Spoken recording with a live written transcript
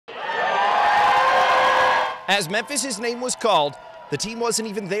As Memphis' name was called, the team wasn't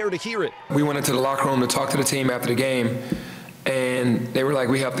even there to hear it. We went into the locker room to talk to the team after the game, and they were like,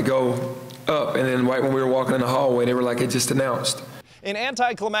 we have to go up. And then right when we were walking in the hallway, they were like, it just announced. An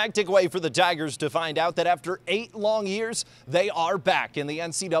anticlimactic way for the Tigers to find out that after 8 long years, they are back in the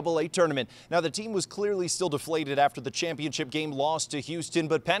NCAA tournament. Now, the team was clearly still deflated after the championship game loss to Houston,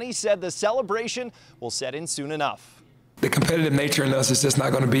 but Penny said the celebration will set in soon enough. The competitive nature in us is just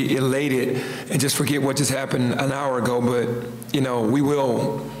not going to be elated and just forget what just happened an hour ago, but, you know, we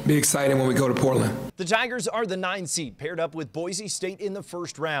will be excited when we go to Portland. The Tigers are the 9 seed, paired up with Boise State in the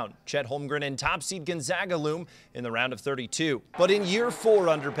first round. Chet Holmgren and top seed Gonzaga loom in the round of 32. But in year 4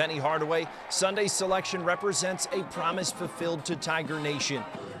 under Penny Hardaway, Sunday's selection represents a promise fulfilled to Tiger Nation.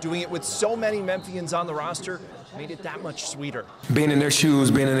 Doing it with so many Memphians on the roster made it that much sweeter. Being in their shoes,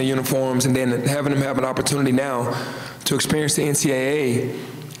 being in their uniforms, and then having them have an opportunity now to experience the NCAA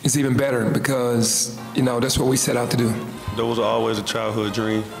is even better because, you know, that's what we set out to do. That was always a childhood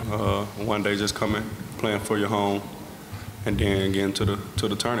dream. One day just coming, playing for your home, and then getting to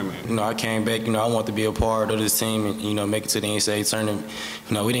the tournament. You know, I came back, you know, I want to be a part of this team and, you know, make it to the NCAA tournament.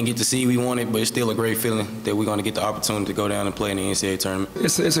 You know, we didn't get to see what we wanted, but it's still a great feeling that we're going to get the opportunity to go down and play in the NCAA tournament.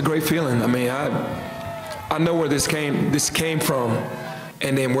 It's a great feeling. I mean, I know where this came from,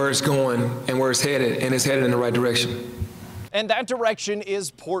 and then where it's going and where it's headed, and it's headed in the right direction. And that direction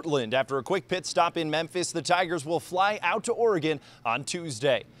is Portland. After a quick pit stop in Memphis, the Tigers will fly out to Oregon on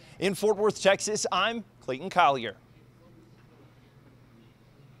Tuesday. In Fort Worth, Texas, I'm Clayton Collier.